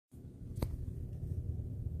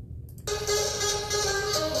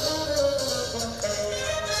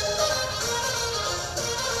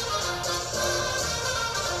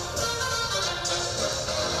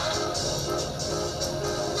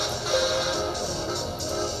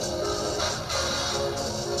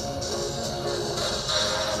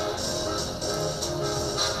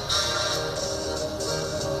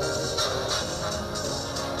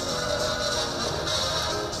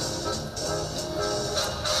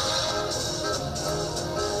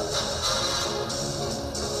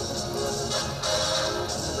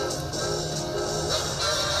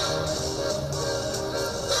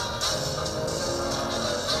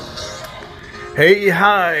Hey,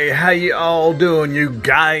 hi, how you all doing, you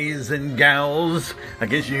guys and gals? I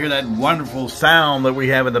guess you hear that wonderful sound that we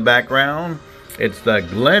have in the background. It's the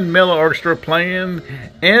Glenn Miller Orchestra playing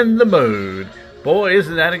In the Mood. Boy,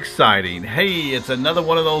 isn't that exciting. Hey, it's another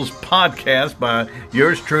one of those podcasts by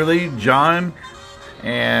yours truly, John.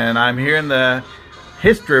 And I'm here in the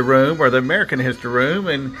history room, or the American history room,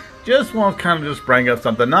 and just want to kind of just bring up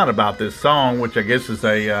something, not about this song, which I guess is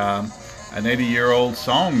an 80-year-old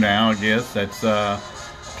song now, I guess, that's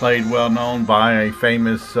played well known by a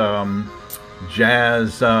famous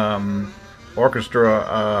jazz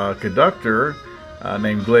orchestra conductor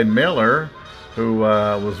named Glenn Miller, who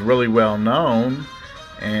was really well known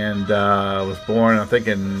and was born, I think,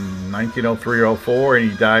 in 1903 or 04,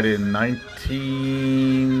 and he died in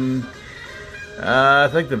I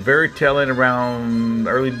think the very tail end, around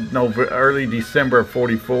early December of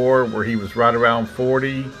 44, where he was right around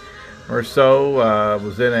 40 or so.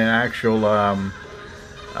 Was in an actual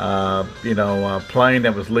plane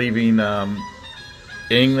that was leaving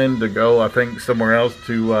England to go, I think, somewhere else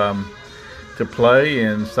to play,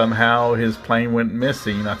 and somehow his plane went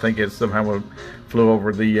missing. I think it somehow flew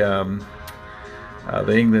over the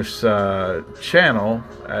English Channel,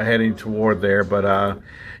 heading toward there. But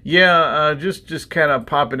just kind of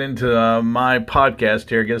popping into my podcast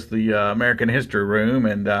here, I guess, the American History Room,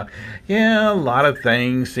 and a lot of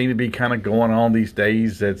things seem to be kind of going on these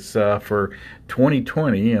days. That's for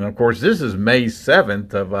 2020, and of course, this is May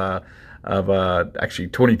 7th of actually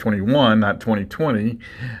 2021, not 2020.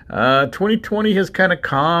 2020 has kind of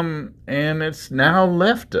come, and it's now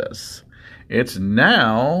left us. It's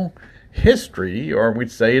now history, or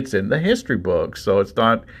we'd say it's in the history books. So it's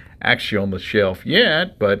not actually on the shelf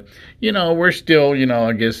yet, but we're still,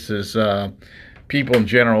 I guess, as people in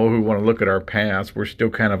general who want to look at our past, we're still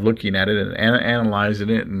kind of looking at it and analyzing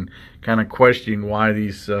it and kind of questioning why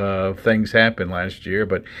these things happened last year.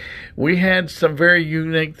 But we had some very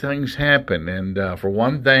unique things happen, and for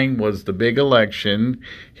one thing was the big election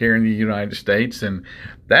here in the United States, and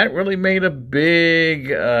that really made a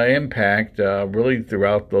big impact really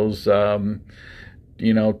throughout those 10,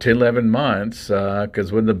 11 months,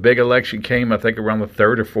 because when the big election came, I think around the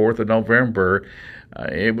 3rd or 4th of November,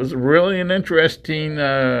 it was really an interesting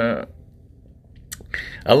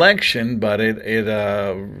election, but it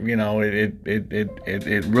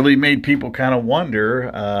really made people kind of wonder.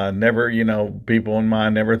 People in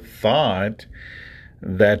mind never thought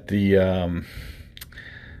that the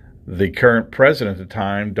current president at the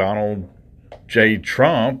time, Donald J.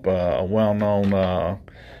 Trump, a well-known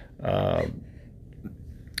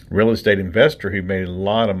real estate investor who made a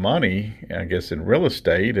lot of money, I guess, in real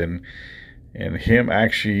estate, and him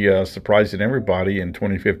actually surprising everybody in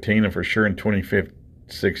 2015, and for sure in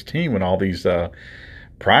 2016, when all these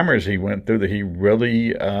primaries he went through, that he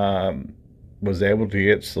really was able to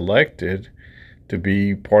get selected to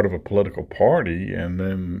be part of a political party, and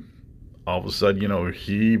then all of a sudden,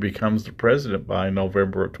 he becomes the president by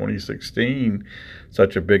November of 2016.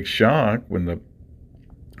 Such a big shock when the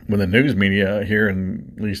news media here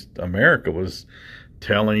in at least America was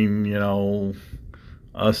telling,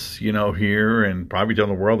 us, here, and probably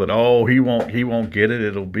telling the world that, he won't get it.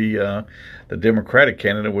 It'll be the Democratic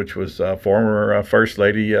candidate, which was former First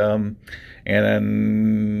Lady and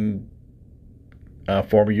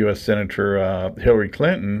former U.S. Senator Hillary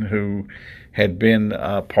Clinton, who had been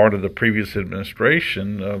part of the previous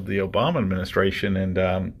administration of the Obama administration,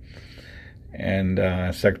 and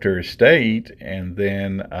Secretary of State, and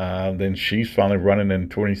then she's finally running in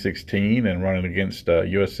 2016 and running against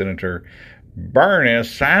U.S. Senator Bernie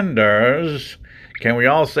Sanders. Can we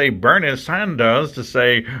all say Bernie Sanders to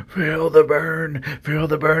say, feel the burn,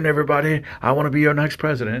 everybody, I want to be your next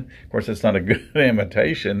president? Of course, it's not a good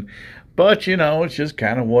imitation, but, it's just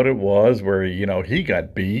kind of what it was, where, he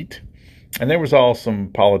got beat, and there was all some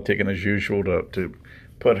politicking as usual to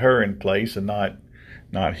put her in place and not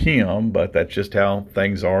him, but that's just how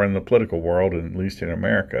things are in the political world, and at least in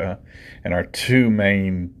America, and our two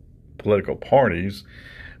main political parties.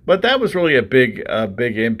 But that was really a big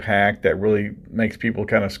impact that really makes people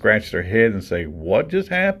kind of scratch their head and say, what just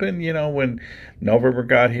happened? When November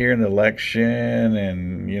got here in the election,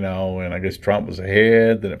 and I guess Trump was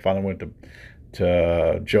ahead. Then it finally went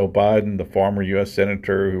to Joe Biden, the former U.S.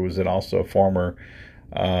 senator, who was then also a former,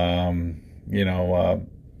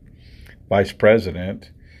 vice president.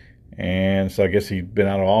 And so I guess he'd been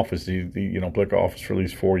out of office, political office, for at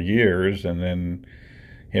least 4 years, and then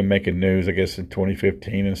him making news, I guess, in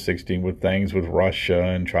 2015 and 16 with things with Russia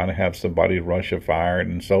and trying to have somebody in Russia fired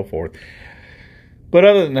and so forth. But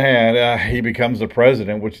other than that, he becomes the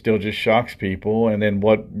president, which still just shocks people. And then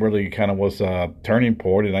what really kind of was a turning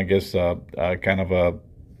point, and I guess kind of a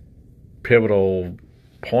pivotal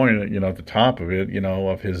point, at the top of it,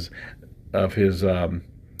 of his of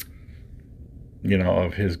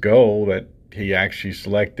his goal, that he actually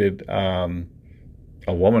selected a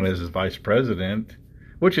woman as his vice president,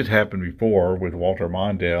 which had happened before with Walter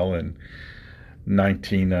Mondale in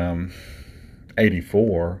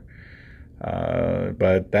 1984.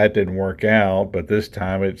 But that didn't work out. But this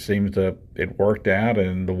time it seems it worked out,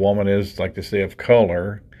 and the woman is, like to say, of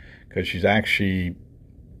color, because she's actually,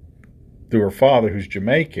 through her father, who's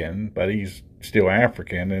Jamaican, but he's still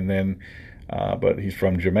African, and then but he's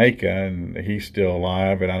from Jamaica, and he's still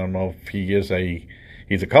alive. And I don't know if he's a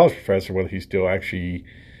college professor, whether he's still actually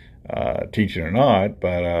teaching or not.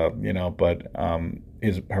 But her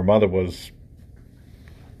mother was,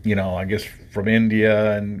 I guess from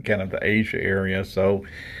India and kind of the Asia area. So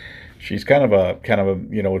she's kind of a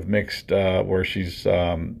with mixed, where she's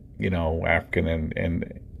African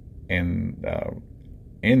and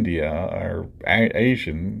India or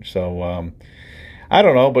Asian. So I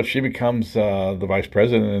don't know, but she becomes the vice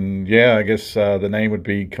president, and I guess the name would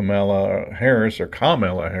be Kamala Harris, or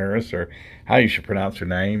how you should pronounce her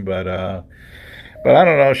name. But I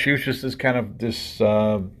don't know. She was just this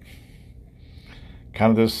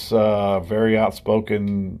very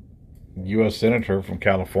outspoken U.S. senator from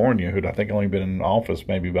California, who'd I think only been in office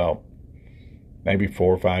maybe 4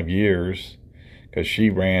 or 5 years, because she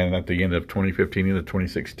ran at the end of 2015 into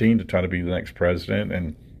 2016 to try to be the next president,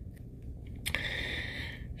 and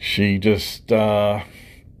she just got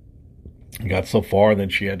so far, then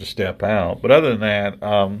she had to step out. But other than that,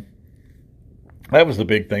 that was the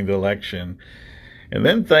big thing, the election. And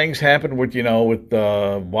then things happened while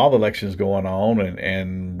the election's going on,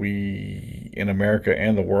 and we in America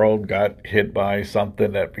and the world got hit by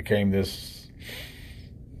something that became this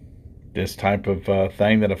type of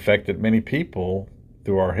thing that affected many people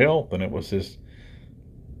through our health, and it was this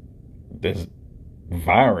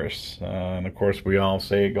virus. And of course, we all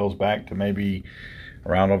say it goes back to maybe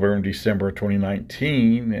around November and December of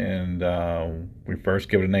 2019, and we first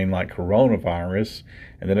give it a name like coronavirus,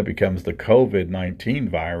 and then it becomes the COVID-19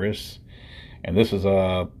 virus. And this is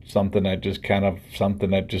something that just kind of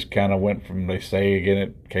went from, they say again,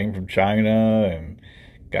 it came from China and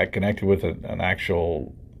got connected with an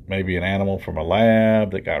actual, maybe an animal from a lab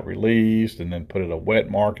that got released, and then put at a wet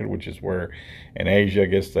market, which is where in Asia, I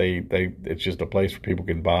guess it's just a place where people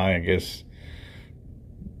can buy, I guess,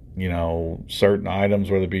 certain items,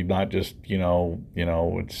 whether it be not just,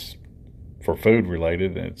 it's for food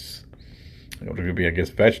related. It's, it could be, I guess,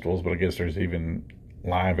 vegetables, but I guess there's even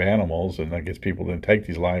live animals, and I guess people then take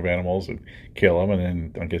these live animals and kill them,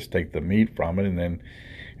 and then I guess take the meat from it, and then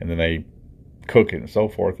they cook it and so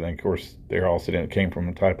forth. And then, of course, they're all saying it came from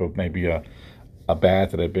a type of, maybe a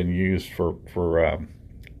bat that had been used for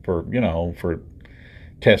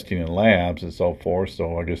testing in labs and so forth.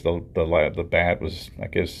 So I guess the bat was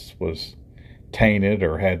tainted,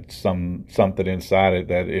 or had something inside it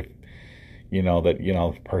that if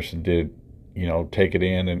the person did take it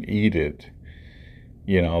in and eat it,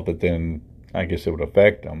 that then I guess it would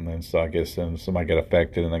affect them. And so I guess then somebody got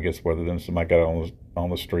affected, and I guess whether then somebody got on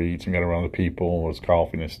the streets and got around the people and was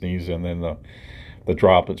coughing and sneezing, and then the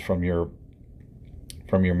droplets from your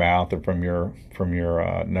mouth and from your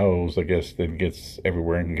nose, I guess, then gets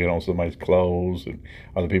everywhere and can get on somebody's clothes, and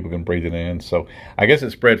other people can breathe it in. So I guess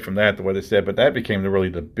it spread from that, the way they said. But that became really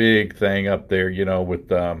the big thing up there, with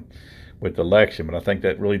the election. But I think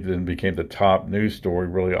that really then became the top news story,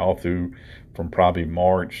 really all through, from probably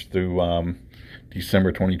March through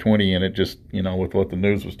December 2020. And it just, with what the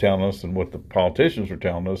news was telling us and what the politicians were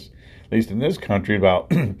telling us, at least in this country, about,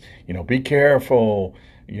 be careful,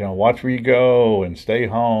 watch where you go and stay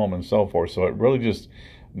home and so forth. So it really just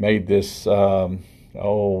made this, I'm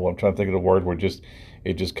trying to think of the word, where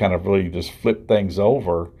it just kind of really just flipped things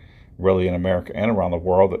over, really, in America and around the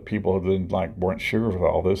world, that people then weren't sure of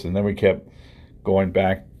all this. And then we kept going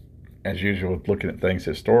back, as usual, looking at things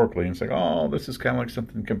historically and saying, this is kind of like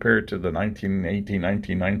something compared to the 1918,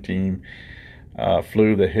 1919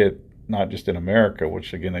 flu that hit not just in America,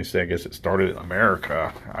 which again they say, I guess it started in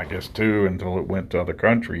America, I guess too, until it went to other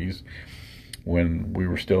countries when we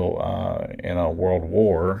were still in a world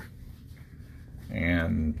war.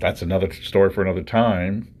 And that's another story for another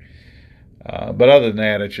time. But other than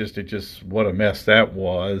that, it's just what a mess that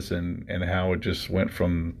was, and how it just went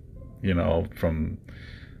from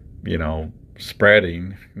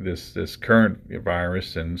spreading this current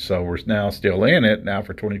virus. And so we're now still in it now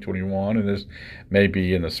for 2021, and this may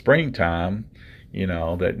be in the springtime,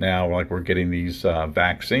 that now like we're getting these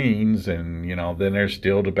vaccines, and then there's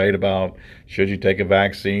still debate about should you take a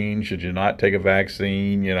vaccine, should you not take a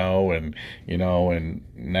vaccine, and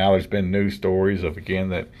now there's been news stories of again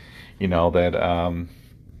that that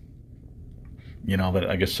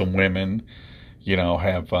I guess some women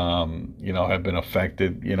have been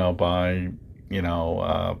affected by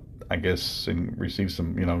I guess and received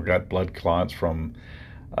some got blood clots from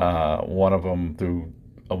one of them through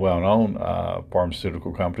a well-known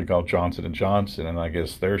pharmaceutical company called Johnson and Johnson, and I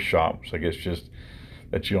guess their shops, I guess just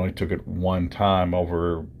that you only took it one time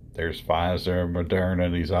over. There's Pfizer, Moderna,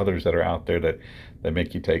 and these others that are out there that they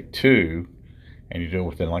make you take two, and you do it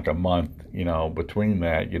within like a month, between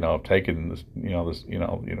that, of taking this,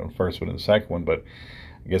 first one and the second one. But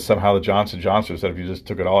I guess somehow the Johnson Johnson said if you just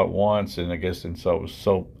took it all at once, and I guess and so it was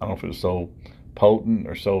so I don't know if it was so potent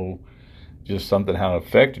or so just something how it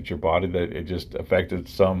affected your body that it just affected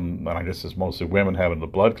some, and I guess it's mostly women having the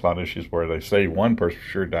blood clot issues where they say one person for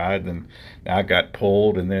sure died, and now it got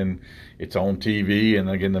pulled, and then it's on TV, and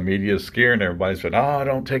again the media is scaring everybody, saying, "Oh,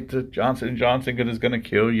 don't take the Johnson & Johnson because it's going to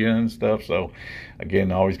kill you," and stuff. So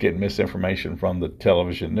again, always getting misinformation from the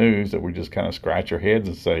television news that we just kind of scratch our heads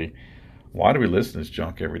and say, why do we listen to this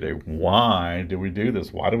junk every day? Why do we do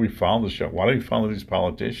this? Why do we follow this junk? Why do we follow these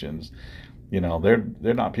politicians?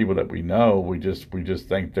 They're not people that we know. We just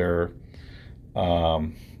think they're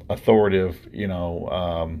authoritative,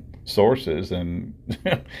 sources, and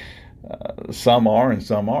some are and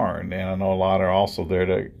some aren't. And I know a lot are also there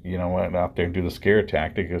to, out there and do the scare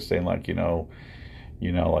tactic of saying like,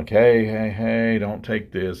 like, hey, don't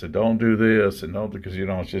take this and don't do this and don't, because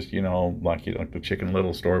it's just like the Chicken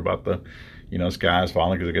Little story about the skies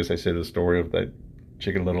falling, because I guess they said the story of that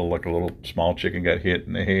Chicken Little, like a little small chicken got hit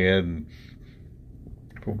in the head and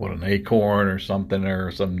an acorn or something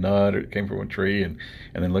or some nut, or it came from a tree, and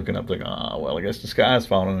then looking up like, well, I guess the sky's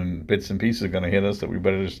falling and bits and pieces are going to hit us, that we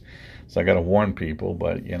better just, so I got to warn people.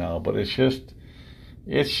 But but it's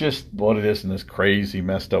just what it is in this crazy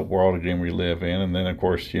messed up world again we live in. And then of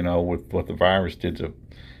course with what the virus did to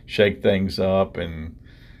shake things up and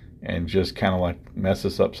just kind of like mess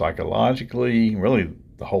us up psychologically, really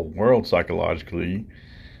the whole world psychologically,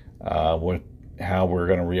 with how we're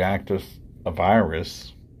going to react to a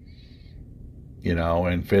virus,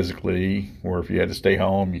 and physically, or if you had to stay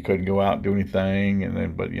home, you couldn't go out and do anything, and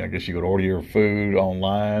then, but I guess you could order your food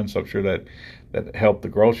online. So I'm sure that helped the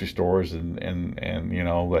grocery stores and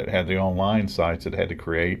that had the online sites that had to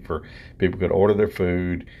create for people could order their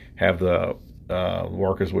food, have the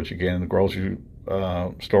workers, which again, the grocery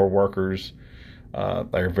store workers,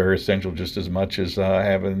 they're very essential just as much as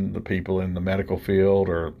having the people in the medical field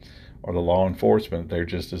or the law enforcement. They're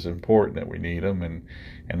just as important, that we need them. And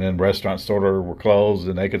then restaurants sort of were closed,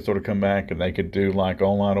 and they could sort of come back and they could do like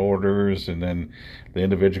online orders, and then the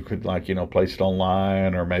individual could like place it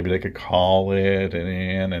online, or maybe they could call it and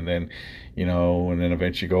then and then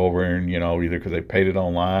eventually go over and either because they paid it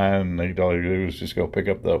online, and all they do is just go pick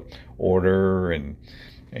up the order and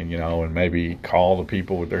maybe call the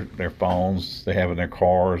people with their phones they have in their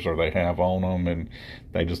cars or they have on them, and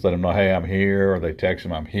they just let them know, hey, I'm here, or they text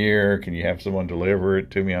them, I'm here, can you have someone deliver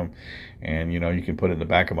it to me? And you can put it in the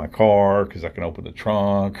back of my car because I can open the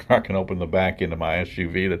trunk, or I can open the back end of my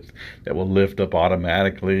SUV that will lift up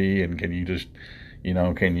automatically, and can you just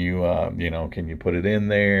can you put it in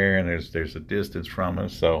there, and there's a distance from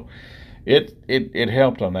us. So it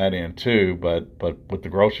helped on that end too, but with the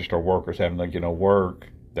grocery store workers having to work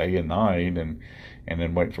day and night, and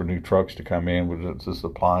then wait for new trucks to come in with the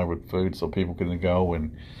supply with food, so people can go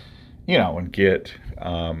and and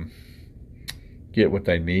get what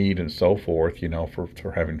they need and so forth,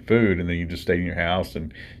 for having food. And then you just stay in your house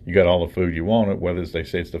and you got all the food you wanted, whether they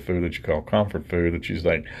say it's the food that you call comfort food, that you're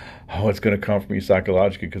like, oh, it's going to comfort me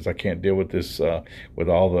psychologically because I can't deal with this, with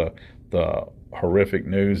all the horrific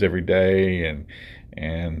news every day and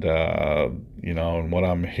what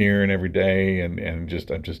I'm hearing every day, and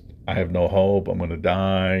I have no hope, I'm going to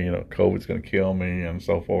die, COVID's going to kill me and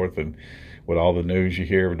so forth. And with all the news you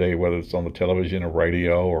hear every day, whether it's on the television or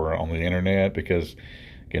radio or on the internet, because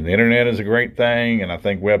again, the internet is a great thing, and I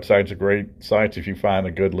think websites are great sites if you find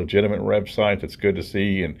a good legitimate website that's good to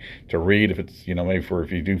see and to read. If it's maybe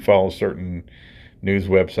if you do follow a certain news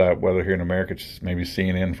website, whether here in America it's maybe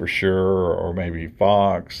CNN for sure, or maybe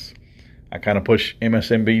Fox. I kind of push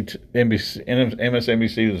MSNBC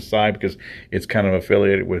to the side because it's kind of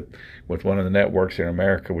affiliated with one of the networks here in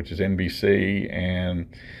America, which is NBC, and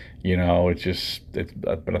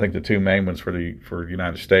but I think the two main ones for the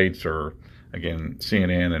United States are, again,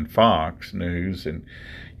 CNN and Fox News, and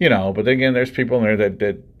but again, there's people in there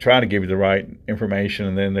that try to give you the right information,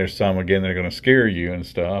 and then there's some again that are going to scare you and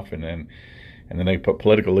stuff, and then they put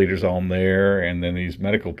political leaders on there, and then these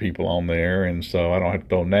medical people on there, and so I don't have to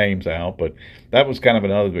throw names out, but that was kind of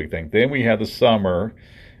another big thing. Then we had the summer,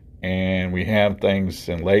 and we have things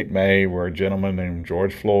in late May where a gentleman named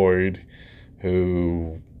George Floyd,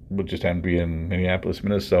 who would just happen to be in Minneapolis,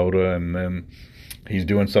 Minnesota, and then he's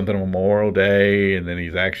doing something on Memorial Day, and then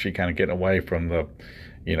he's actually kind of getting away from the,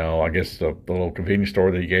 I guess the little convenience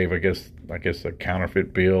store that he gave, I guess a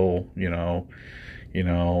counterfeit bill,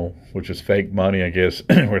 which is fake money, I guess,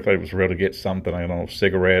 where they was real to get something, I don't know,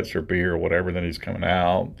 cigarettes or beer or whatever. Then he's coming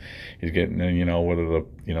out, he's getting, whether the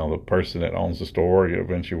person that owns the store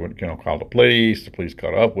eventually would, call the police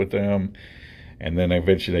caught up with him, and then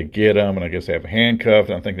eventually they get him, and I guess they have handcuffed,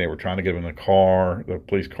 and I think they were trying to get him in the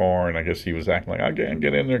police car, and I guess he was acting like, I can't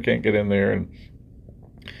get in there, and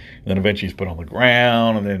then eventually he's put on the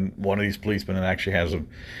ground, and then one of these policemen actually has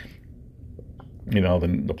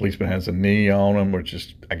the policeman has a knee on him, which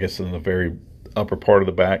is, I guess, in the very upper part of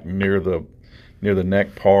the back, near the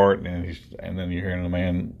neck part, and then you're hearing the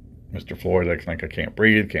man, Mr. Floyd, acting like, I can't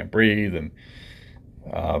breathe, and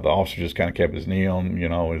the officer just kind of kept his knee on,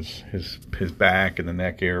 his back and the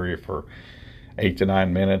neck area for 8 to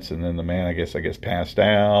 9 minutes, and then the man, I guess, passed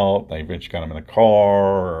out. They eventually got him in a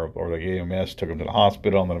car, or they gave him EMS, took him to the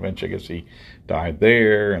hospital, and then eventually, I guess, he died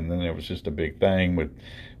there. And then there was just a big thing with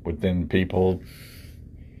then people,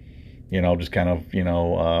 just kind of,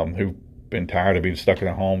 who've been tired of being stuck in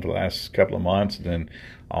their home for the last couple of months, and then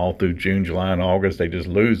all through June, July, and August, they just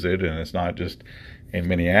lose it. And it's not just in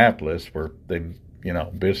Minneapolis where they,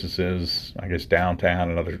 businesses, I guess, downtown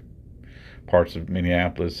and other parts of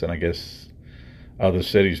Minneapolis, and I guess other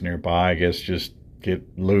cities nearby, I guess, just get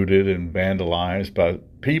looted and vandalized by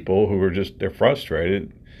people who are they're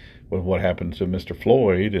frustrated with what happened to Mr.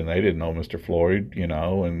 Floyd, and they didn't know Mr. Floyd,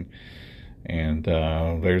 and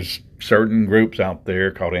there's certain groups out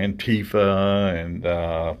there called Antifa, and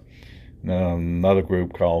another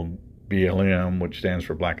group called BLM, which stands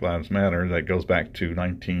for Black Lives Matter, that goes back to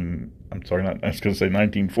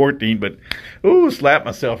 1914, but slap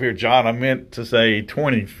myself here, John. I meant to say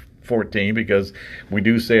 2014, because we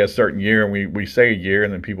do say a certain year, and we say a year,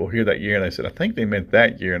 and then people hear that year, and they said, I think they meant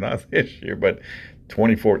that year, not this year, but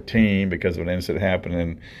 2014, because of an incident happened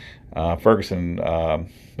in Ferguson,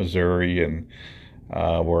 Missouri, and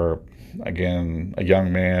where, again, a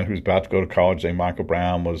young man who's about to go to college named Michael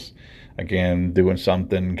Brown was, again, doing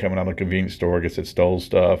something, coming out of a convenience store, I guess it stole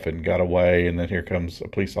stuff and got away, and then here comes a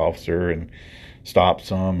police officer and stops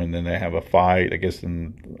him, and then they have a fight, I guess,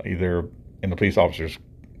 either in the police officer's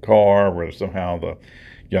car, where somehow the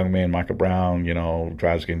young man, Michael Brown,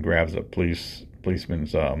 tries to grabs a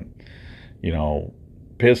policeman's,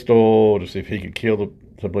 pistol to see if he could kill the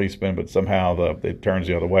policeman, but somehow it turns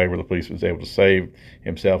the other way, where the policeman's able to save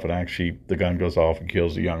himself, and actually the gun goes off and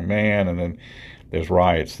kills the young man. And then there's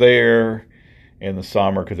riots there in the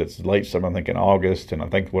summer, because it's late summer, I think in August, and I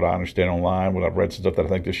think what I understand online, what I've read stuff, that I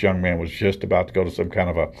think this young man was just about to go to some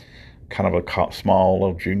kind of a small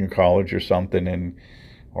little junior college or something,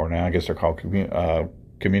 or now I guess they're called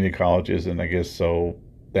community colleges, and I guess so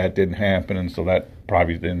that didn't happen, and so that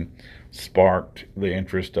probably then sparked the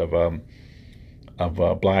interest of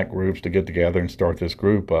black groups to get together and start this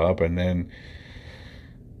group up. And then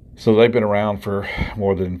so they've been around for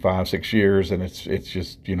more than 5-6 years, and it's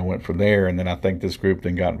just went from there. And then I think this group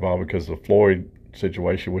then got involved because of the Floyd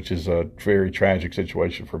situation, which is a very tragic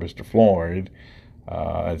situation for Mr. Floyd.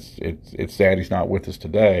 It's sad he's not with us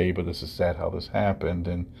today, but this is sad how this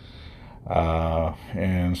happened.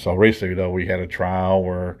 And so recently, though, we had a trial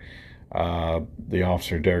where the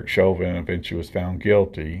officer, Derek Chauvin, eventually was found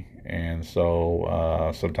guilty. And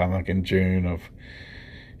so sometime like in June of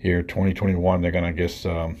here, 2021, they're going to, I guess,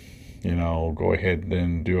 go ahead and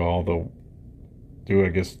then do I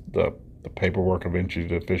guess, the paperwork eventually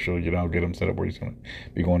to officially, get him set up where he's going to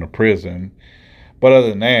be going to prison. But other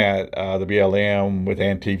than that, the BLM with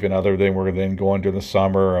Antifa and other, then we're then going to the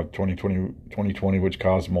summer of 2020, which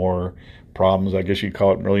caused more problems. I guess you'd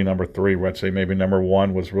call it really number 3, where I'd say maybe number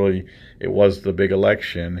 1 was it was the big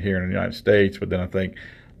election here in the United States, but then I think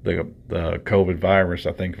the COVID virus,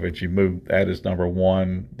 I think if you moved that as number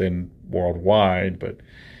 1, then worldwide, but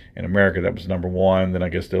in America that was number 1. Then I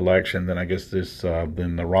guess the election, then I guess this,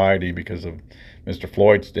 then the rioting because of Mr.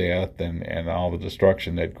 Floyd's death and all the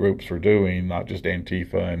destruction that groups were doing, not just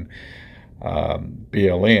Antifa and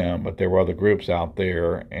BLM, but there were other groups out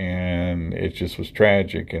there, and it just was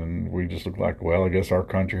tragic. And we just looked like, well, I guess our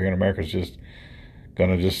country here in America is just going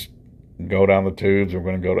to go down the tubes. We're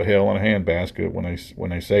going to go to hell in a handbasket when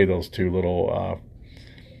they say those two little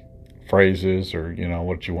phrases, or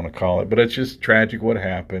what you want to call it. But it's just tragic what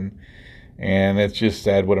happened, and it's just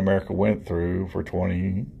sad what America went through for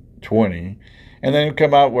 2020. And then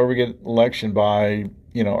come out where we get election by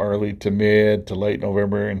early to mid to late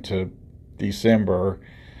November into December,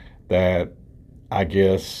 that I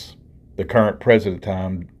guess the current president at the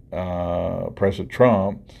time, President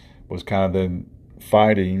Trump, was kind of then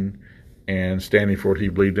fighting and standing for what he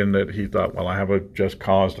believed in, that he thought, well, I have a just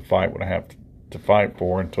cause to fight what I have to fight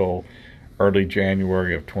for, until early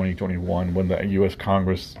January of 2021, when the U.S.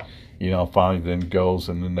 Congress, finally then goes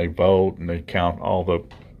and then they vote and they count all the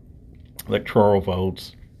electoral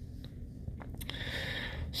votes.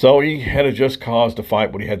 So he had a just cause to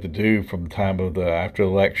fight what he had to do from the time of the after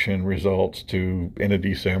election results to end of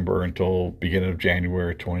December until beginning of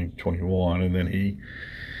January 2021. And then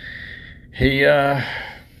he I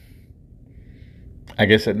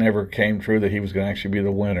guess it never came true that he was going to actually be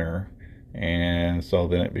the winner. And so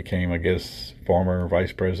then it became, I guess, former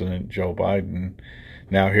Vice President Joe Biden.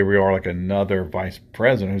 Now here we are, like another vice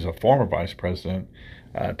president who's a former vice president,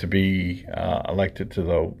 to be elected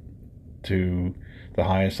to the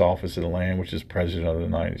highest office in the land, which is President of the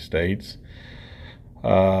United States.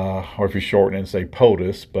 Or if you shorten it and say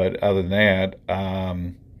POTUS. But other than that,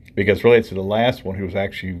 because really it's the last one who was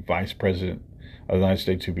actually Vice President of the United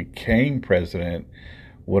States who became president,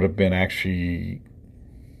 would have been actually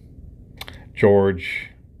George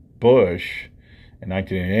Bush in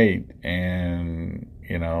 1988, and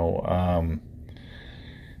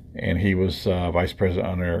he was vice president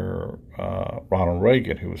under Ronald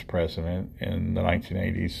Reagan, who was president in the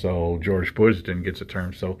 1980s. So George Bush didn't get a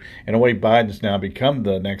term. So in a way, Biden's now become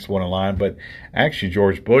the next one in line. But actually,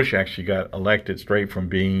 George Bush actually got elected straight from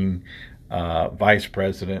being vice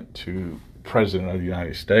president to president of the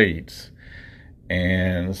United States.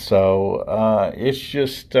 And so it's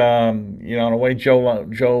just, in a way, Joe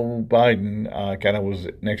Biden kind of was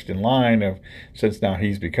next in line since now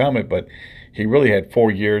he's become it. But he really had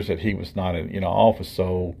 4 years that he was not in office.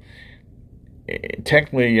 So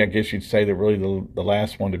technically, I guess you'd say that really the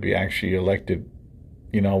last one to be actually elected,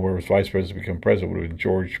 where it was vice president become president, would have been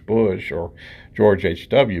George Bush, or George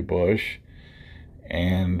H.W. Bush.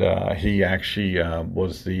 And he actually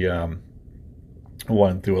was the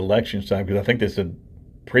one through election time, because I think they said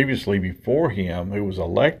previously before him, who was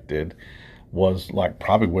elected, was like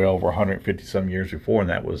probably well over 150 some years before, and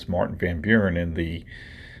that was Martin Van Buren in the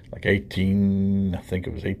I think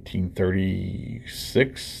it was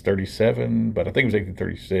 1836, 37, but I think it was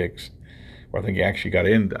 1836, where I think he actually got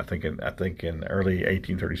in, I think in early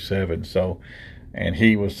 1837. So, and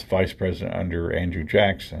he was vice president under Andrew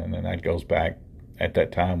Jackson, and that goes back at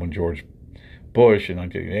that time when George Bush in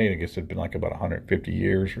 1988, I guess it'd been like about 150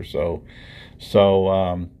 years or so.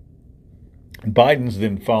 So Biden's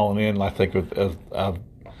then fallen in, I think, with a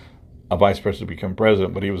vice president to become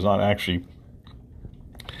president, but he was not actually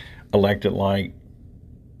elected like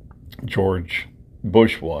George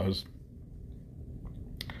Bush was,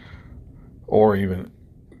 or even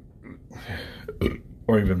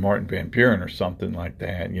Martin Van Buren or something like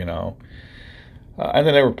that, And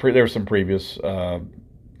then there were some previous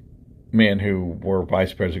men who were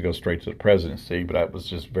vice president go straight to the presidency, but that was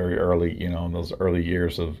just very early, in those early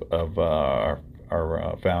years of our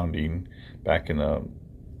founding back in the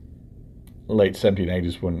late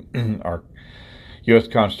 1780s, when our U.S.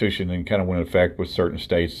 Constitution then kind of went into effect, with certain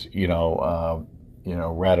states,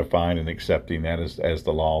 ratifying and accepting that as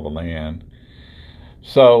the law of the land.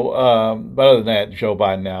 So, but other than that, Joe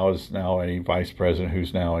Biden is now a vice president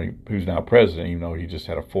who's now president, even though he just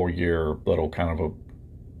had a 4-year little kind of a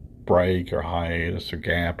break or hiatus or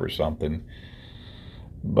gap or something.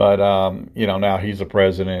 But now he's a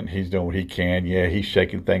president. He's doing what he can. Yeah, he's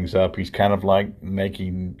shaking things up. He's kind of like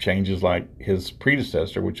making changes like his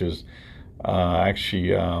predecessor, which is actually,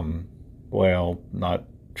 not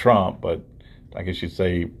Trump, but I guess you'd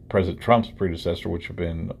say President Trump's predecessor, which would have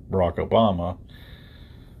been Barack Obama,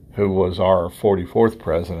 who was our 44th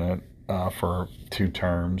president for 2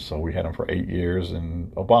 terms. So we had him for 8 years,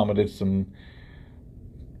 and Obama did some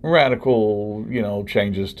radical,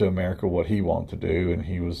 changes to America, what he wanted to do, and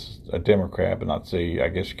he was a Democrat, but I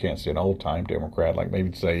guess you can't say an old-time Democrat, like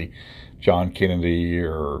maybe say John Kennedy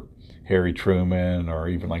or Harry Truman, or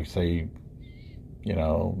even like say,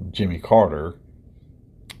 Jimmy Carter.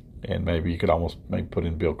 and maybe you could almost maybe put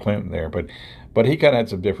in Bill Clinton there, but he kind of had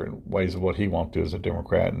some different ways of what he wanted to do as a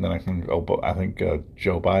Democrat, and then I think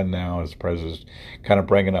Joe Biden now as president is kind of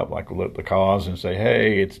bringing up like the cause and say,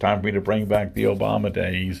 hey, it's time for me to bring back the Obama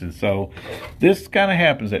days, and so this kind of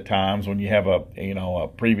happens at times when you have a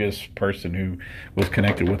previous person who was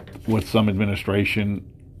connected with some administration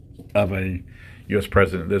of a U.S.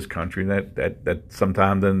 president of this country, and that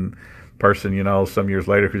sometime then person, some years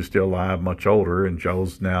later who's still alive, much older, and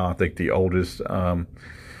Joe's now, I think, the oldest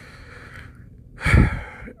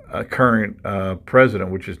current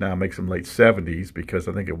president, which is now makes him late 70s, because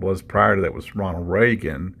I think it was prior to that was Ronald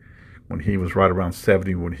Reagan, when he was right around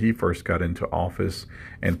 70 when he first got into office,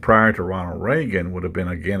 and prior to Ronald Reagan would have been,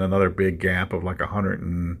 again, another big gap of like 100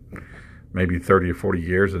 and maybe 30 or 40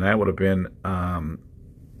 years, and that would have been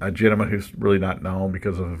a gentleman who's really not known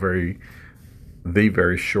because of the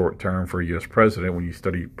very short term for a U.S. president. When you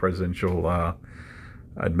study presidential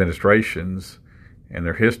administrations and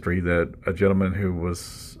their history, that a gentleman who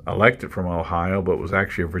was elected from Ohio but was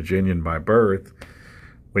actually a Virginian by birth,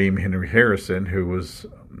 William Henry Harrison, who was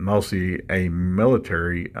mostly a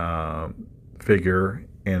military figure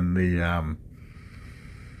in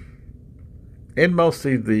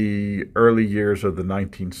mostly the early years of the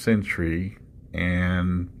 19th century,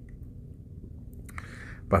 and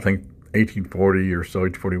I think 1840 or so,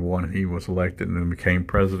 1841, he was elected and then became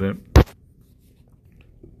president.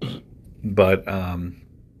 But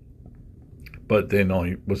then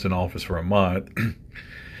only was in office for a month.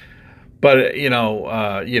 But he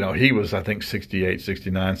was, I think, 68,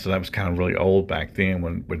 69, so that was kind of really old back then.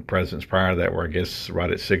 When presidents prior to that were, I guess, right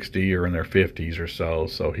at 60 or in their 50s or so.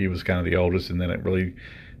 So he was kind of the oldest, and then it really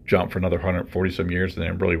jumped for another 140 some years, and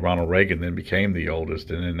then really Ronald Reagan then became the oldest,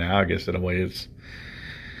 and then now I guess in a way it's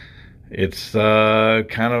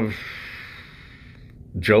kind of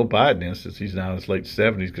Joe Biden, since he's now in his late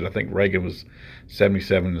 70s, because I think Reagan was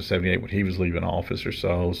 77 to 78 when he was leaving office or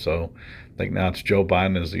so. So I think now it's Joe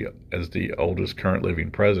Biden as the oldest current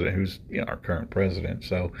living president, who's our current president.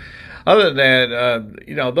 So other than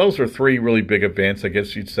that, those are three really big events. I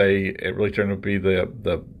guess you'd say it really turned out to be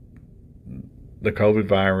the COVID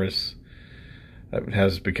virus that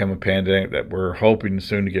has become a pandemic that we're hoping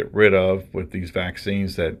soon to get rid of with these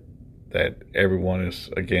vaccines that everyone is,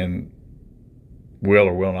 again, will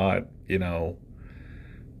or will not,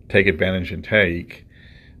 take advantage and take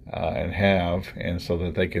and have, and so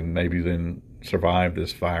that they can maybe then survive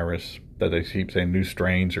this virus that they keep saying new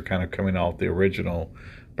strains are kind of coming off the original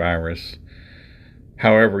virus.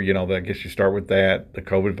 However, I guess you start with that, the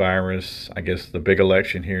COVID virus, I guess the big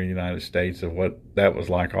election here in the United States of what that was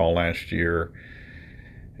like all last year,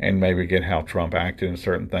 and maybe again how Trump acted in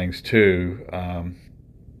certain things too.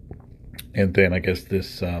 And then I guess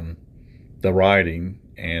this the rioting,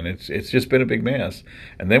 and it's just been a big mess.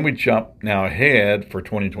 And then we jump now ahead for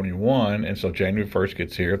 2021, and so January 1st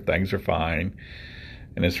gets here, things are fine,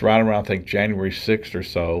 and it's right around, I think, January 6th or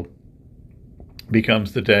so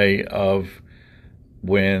becomes the day of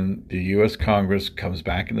when the U.S. Congress comes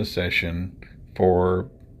back into session for,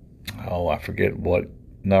 I forget what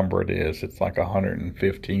number it is. It's like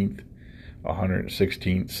 115th,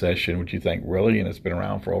 116th session, which you think, really? And it's been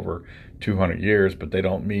around for over 200 years, but they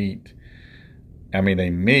don't meet. I mean, they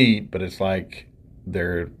meet, but it's like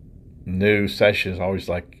their new session is always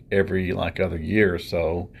like every other year or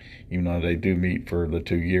so, even though they do meet for the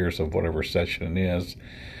 2 years of whatever session it is.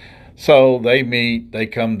 So they meet, they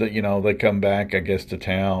come back, I guess, to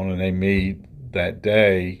town, and they meet that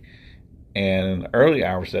day. And in the early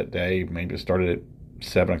hours that day, maybe it started at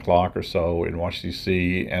 7 o'clock or so in Washington,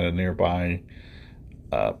 D.C., at a nearby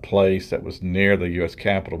place that was near the U.S.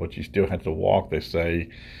 Capitol, but you still had to walk, they say.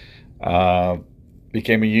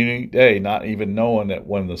 Became a unique day, not even knowing that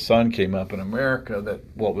when the sun came up in America, that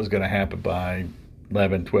what was going to happen by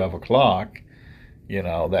 11, 12 o'clock,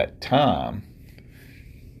 that time.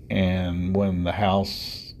 And when the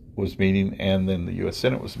House was meeting and then the U.S.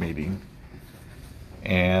 Senate was meeting,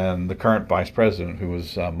 and the current vice president, who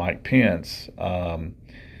was Mike Pence,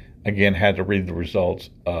 again had to read the results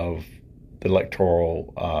of the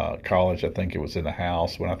Electoral College. I think it was in the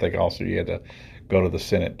House, when I think also you had to go to the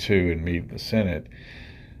Senate too and meet the Senate.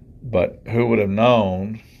 But who would have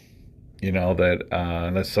known, that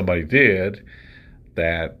unless somebody did,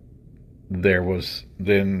 that there was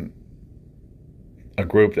then a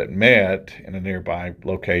group that met in a nearby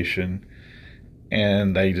location,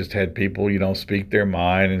 and they just had people, speak their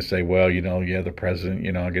mind and say, well, the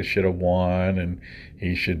president, I guess should have won, and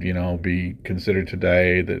he should, be considered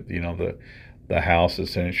today, that, the House and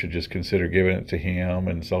Senate should just consider giving it to him,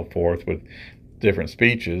 and so forth, with different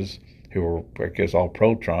speeches who were, I guess, all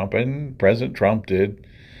pro-Trump. And President Trump did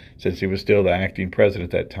since he was still the acting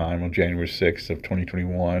president at that time on January 6th of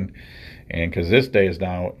 2021. And because this day is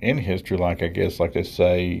now in history, like I guess, like they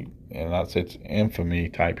say, and that's it's infamy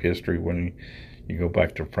type history when you go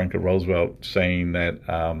back to Franklin Roosevelt saying that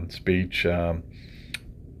speech the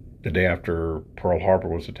day after Pearl Harbor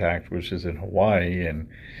was attacked, which is in Hawaii, and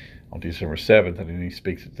on December 7th, and then he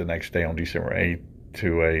speaks it the next day on December 8th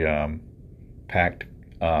to a packed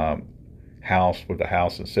House with the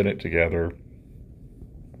House and Senate together,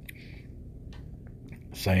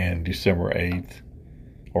 saying December 8th,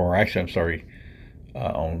 or actually, I'm sorry,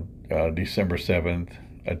 on December 7th,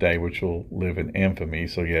 a day which will live in infamy.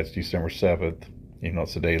 So, yeah, it's December 7th. You know,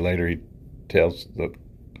 it's a day later, he tells the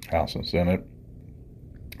House and Senate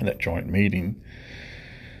in that joint meeting.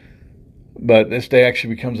 But this day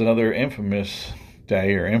actually becomes another infamous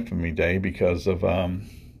day or infamy day because of,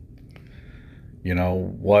 you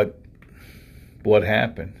know, what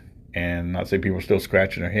happened. And not say people are still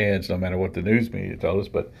scratching their heads no matter what the news media tells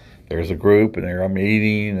us, but there's a group and they're a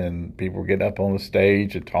meeting and people are getting up on the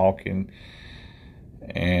stage and talking.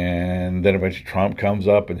 And then eventually Trump comes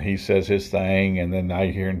up and he says his thing, and then now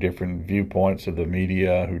you're hearing different viewpoints of the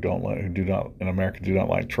media who in America do not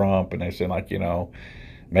like Trump, and they say, like, you know,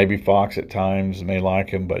 maybe Fox at times may like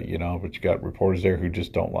him, but you got reporters there who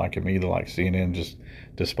just don't like him either, like CNN just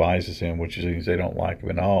despises him, which means they don't like him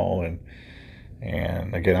at all.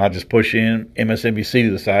 And again, I just push in MSNBC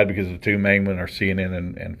to the side because the two main ones are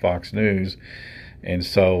CNN and Fox News. And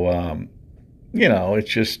so, it's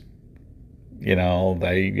just,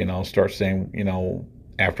 they, start saying,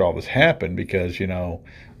 after all this happened, because,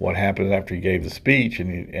 what happened after he gave the speech,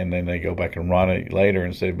 and then they go back and run it later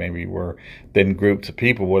and say maybe then groups of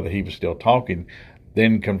people, whether he was still talking,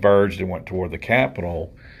 then converged and went toward the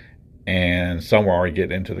Capitol, and some were already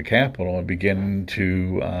getting into the Capitol and beginning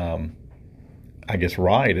to,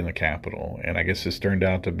 riot in the Capitol. And I guess this turned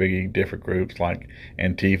out to be different groups like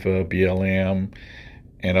Antifa, BLM,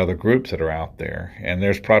 and other groups that are out there. And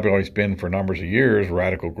there's probably always been, for numbers of years,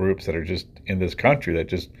 radical groups that are just in this country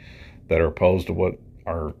that are opposed to what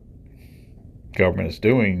our government is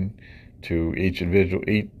doing to each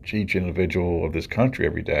individual of this country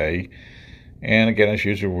every day. And again, as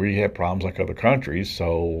usual, we have problems like other countries.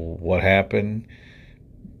 So what happened?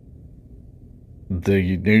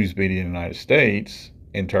 The news media in the United States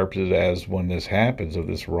interprets it as, when this happens, of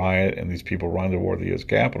this riot and these people run toward the U.S.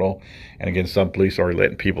 Capitol, and again, some police are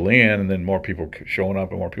letting people in, and then more people showing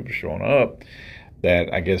up,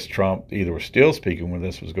 that I guess Trump either was still speaking when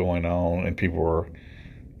this was going on, and people were,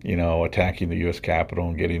 attacking the U.S. Capitol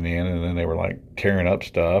and getting in, and then they were like tearing up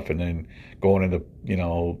stuff, and then going into,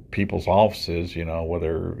 people's offices,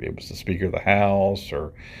 whether it was the Speaker of the House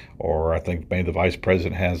or I think maybe the Vice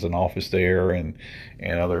President has an office there, and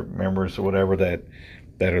other members or whatever that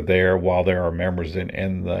are there while there are members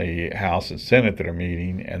in the House and Senate that are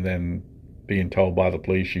meeting, and then being told by the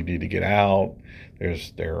police you need to get out.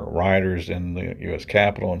 There are rioters in the U.S.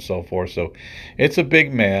 Capitol and so forth. So it's a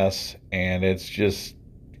big mess, and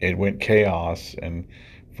it went chaos, and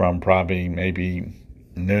from probably maybe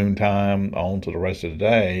noontime on to the rest of the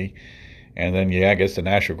day. And then, I guess the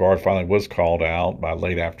National Guard finally was called out by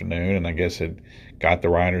late afternoon, and I guess it got the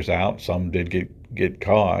rioters out. Some did get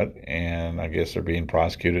caught, and I guess they're being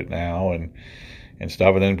prosecuted now and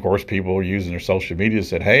stuff. And then, of course, people were using their social media,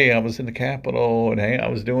 said, hey, I was in the Capitol, and hey, I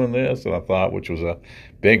was doing this. And I thought, which was a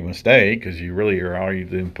big mistake, because you really are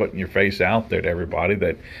already putting your face out there to everybody,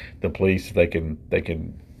 that the police, they can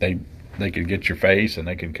get your face, and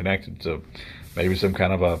they can connect it to maybe some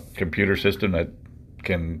kind of a computer system that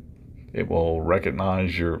it will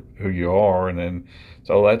recognize who you are, and then,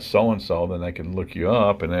 so that's so-and-so, then they can look you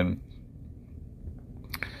up and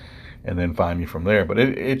then find you from there. But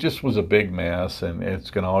it just was a big mess, and it's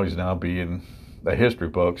going to always now be in the history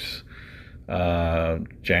books,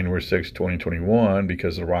 January 6, 2021,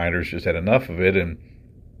 because the rioters just had enough of it. And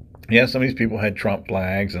some of these people had Trump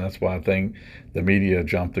flags, and that's why I think the media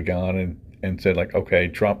jumped the gun and said, like, okay,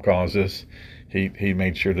 Trump caused this. He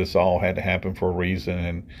made sure this all had to happen for a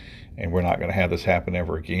reason, and we're not going to have this happen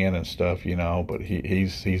ever again and stuff, but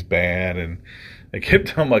he's bad. And they kept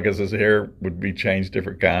telling him, like, as his hair would be changed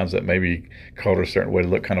different kinds that maybe colored a certain way to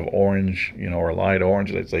look kind of orange, or light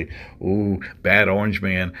orange. They'd say, ooh, bad orange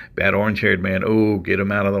man, bad orange-haired man, ooh, get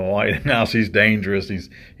him out of the White House. He's dangerous.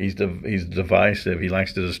 He's divisive. He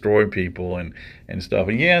likes to destroy people and stuff.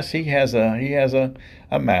 And yes, he has a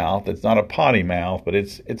mouth. It's not a potty mouth, but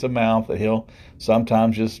it's a mouth that he'll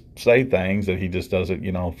sometimes just say things that he just doesn't,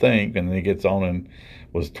 think, and then he gets on and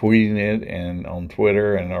was tweeting it and on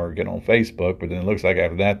Twitter and or getting on Facebook. But then it looks like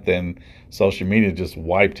after that, then social media just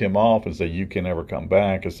wiped him off and said, you can never come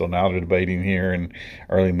back. And so now they're debating here in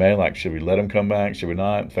early May, like, should we let him come back? Should we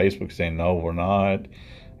not? Facebook saying, no, we're not. I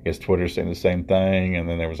guess Twitter's saying the same thing. And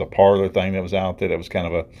then there was a Parler thing that was out there that was kind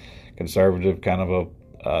of a conservative kind of a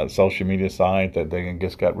social media site that they, I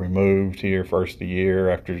guess, got removed here first of the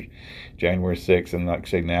year after January 6th. And like I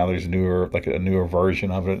say, now there's a newer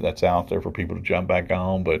version of it that's out there for people to jump back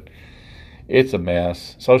on. But it's a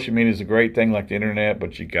mess. Social media is a great thing like the internet,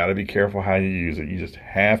 but you got to be careful how you use it. You just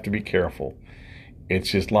have to be careful.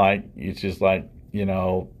 It's just like, you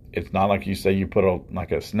know, it's not like you say you put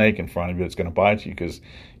a snake in front of you that's going to bite you, because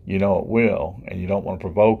you know it will, and you don't want to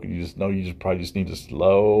provoke it. You just know probably just need to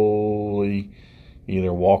slowly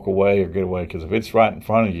either walk away or get away, because if it's right in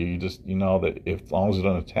front of you, you know that as long as it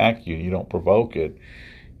doesn't attack you, you don't provoke it,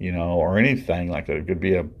 you know, or anything like that. It could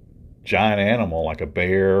be a giant animal like a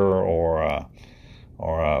bear or a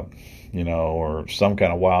you know, or some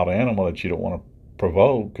kind of wild animal that you don't want to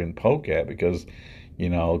provoke and poke at, because you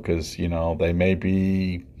know they may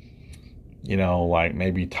be, you know, like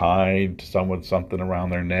maybe tied to something around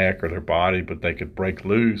their neck or their body, but they could break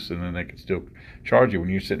loose and then they could still charge you when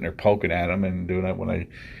you're sitting there poking at them and doing it.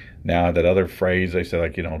 Now that other phrase they say,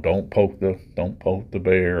 like, you know, don't poke the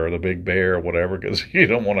bear or the big bear or whatever, because you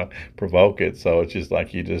don't want to provoke it. So it's just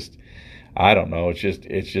like I don't know. It's just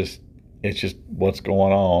what's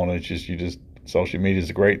going on. It's just social media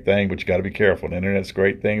is a great thing, but you got to be careful. The internet's a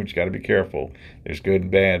great thing, but you got to be careful. There's good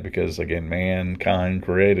and bad, because again, mankind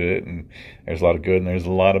created it, and there's a lot of good and there's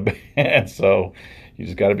a lot of bad. So you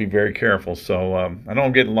just got to be very careful. So I know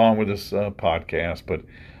I'm getting along with this podcast, but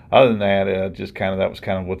other than that, that was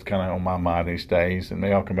kind of what's kind of on my mind these days. And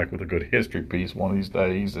maybe I'll come back with a good history piece one of these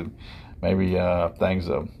days, and maybe things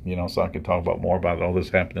you know, so I can talk about more about all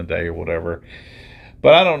this happened today or whatever.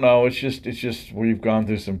 But I don't know. It's just we've gone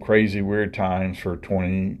through some crazy, weird times for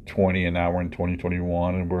 2020, and now we're in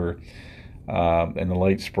 2021, and we're in the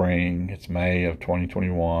late spring. It's May of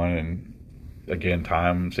 2021, and again,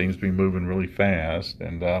 time seems to be moving really fast.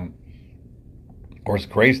 And of course,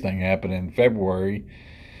 the crazy thing happened in February,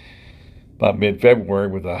 about mid-February,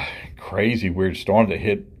 with a crazy, weird storm that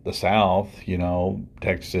hit the South. You know,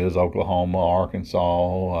 Texas, Oklahoma,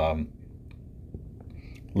 Arkansas.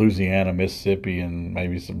 Louisiana, Mississippi, and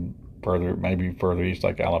maybe further east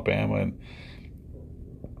like Alabama, and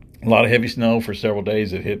a lot of heavy snow for several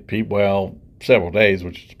days. It hit several days,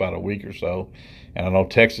 which is about a week or so. And I know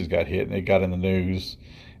Texas got hit, and it got in the news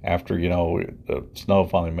after, you know, the snow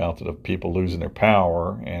finally melted, of people losing their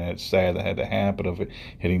power. And it's sad that had to happen, of it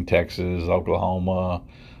hitting Texas, Oklahoma,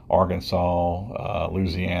 Arkansas,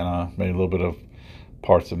 Louisiana, maybe a little bit of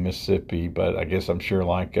parts of Mississippi, but I guess I'm sure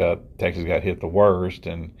like Texas got hit the worst,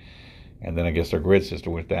 and then I guess their grid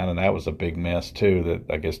system went down, and that was a big mess too.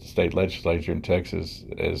 That I guess the state legislature in Texas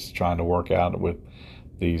is trying to work out with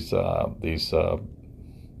these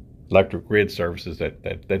electric grid services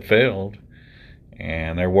that failed,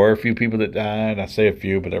 and there were a few people that died. I say a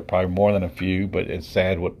few, but there are probably more than a few. But it's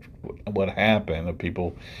sad what happened, of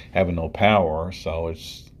people having no power. So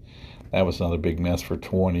that was another big mess for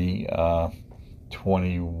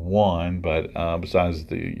 2021, but besides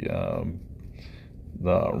the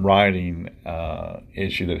rioting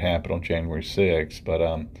issue that happened on January 6th. But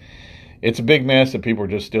it's a big mess that people are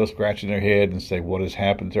just still scratching their head and say, what has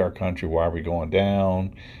happened to our country? Why are we going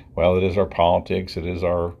down? Well, it is our politics. It is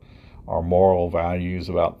our moral values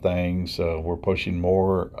about things. We're pushing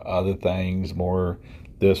more other things, more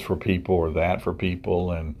this for people or that for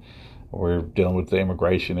people, and we're dealing with the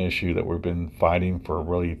immigration issue that we've been fighting for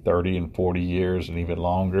really 30 and 40 years and even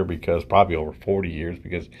longer, because probably over 40 years,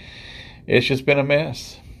 because it's just been a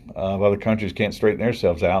mess. Other countries can't straighten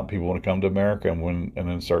themselves out. People want to come to America, and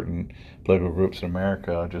then certain political groups in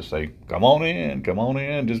America just say, come on in.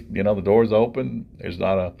 Just, you know, the door's open. There's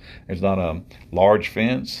not a large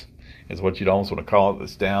fence, is what you'd almost want to call it,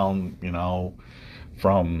 that's down, you know,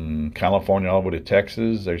 from California all the way to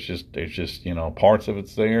Texas. There's just, you know, parts of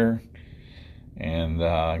it's there. And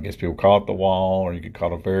I guess people call it the wall, or you could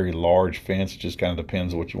call it a very large fence. It just kind of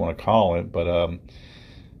depends on what you want to call it. But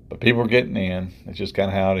people are getting in. It's just kind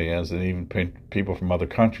of how it is. And even people from other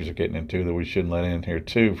countries are getting in too, that we shouldn't let in here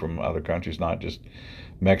too, from other countries, not just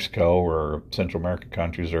Mexico or Central American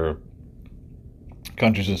countries or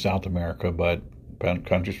countries in South America, but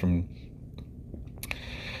countries from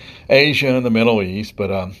Asia and the Middle East.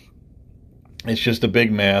 But it's just a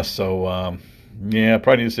big mess. So yeah,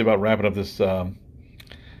 probably need to see about wrapping up this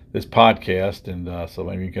this podcast, and so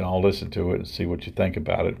maybe you can all listen to it and see what you think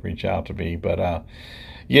about it. Reach out to me, but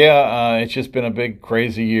it's just been a big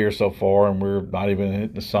crazy year so far, and we're not even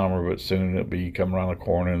hitting the summer, but soon it'll be coming around the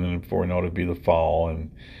corner, and then before we know it, it'll be the fall,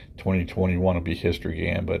 and 2021 will be history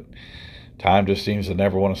again. But time just seems to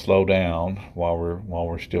never want to slow down while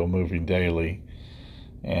we're still moving daily,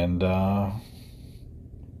 and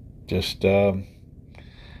just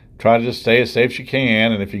try to just stay as safe as you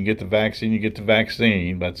can. And if you can get the vaccine, you get the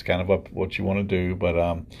vaccine. That's kind of up to what you want to do. But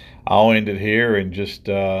I'll end it here and just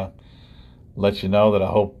let you know that I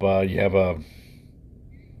hope you have a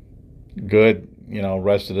good,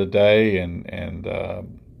 rest of the day, and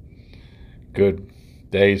good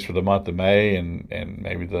days for the month of May, and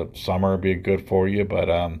maybe the summer will be good for you. But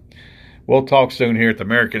we'll talk soon here at the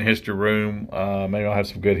American History Room. Maybe I'll have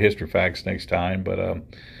some good history facts next time. But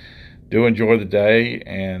do enjoy the day,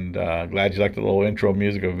 and glad you liked the little intro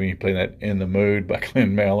music of me playing that "In the Mood" by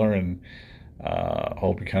Glenn Miller, and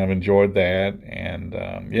hope you kind of enjoyed that. And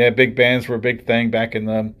big bands were a big thing back in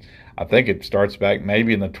the, I think it starts back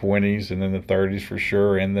maybe in the 20s, and then the 30s for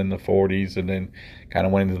sure, and then the 40s, and then kind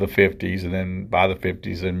of went into the 50s, and then by the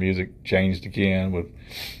 50s, then music changed again with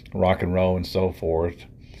rock and roll and so forth.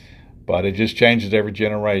 But it just changes every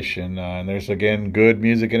generation, and there's, again, good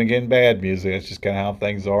music and, again, bad music. That's just kind of how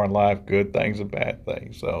things are in life, good things and bad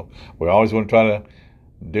things. So we always want to try to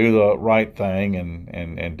do the right thing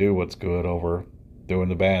and do what's good over doing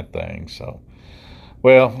the bad thing. So,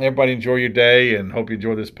 well, everybody enjoy your day, and hope you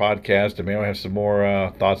enjoy this podcast. I may have some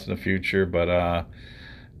more thoughts in the future, but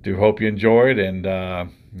do hope you enjoyed, and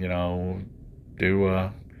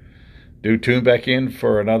do tune back in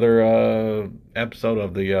for another episode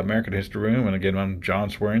of the American History Room. And again, I'm John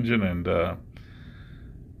Swearingen, and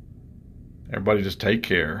everybody just take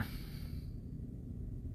care.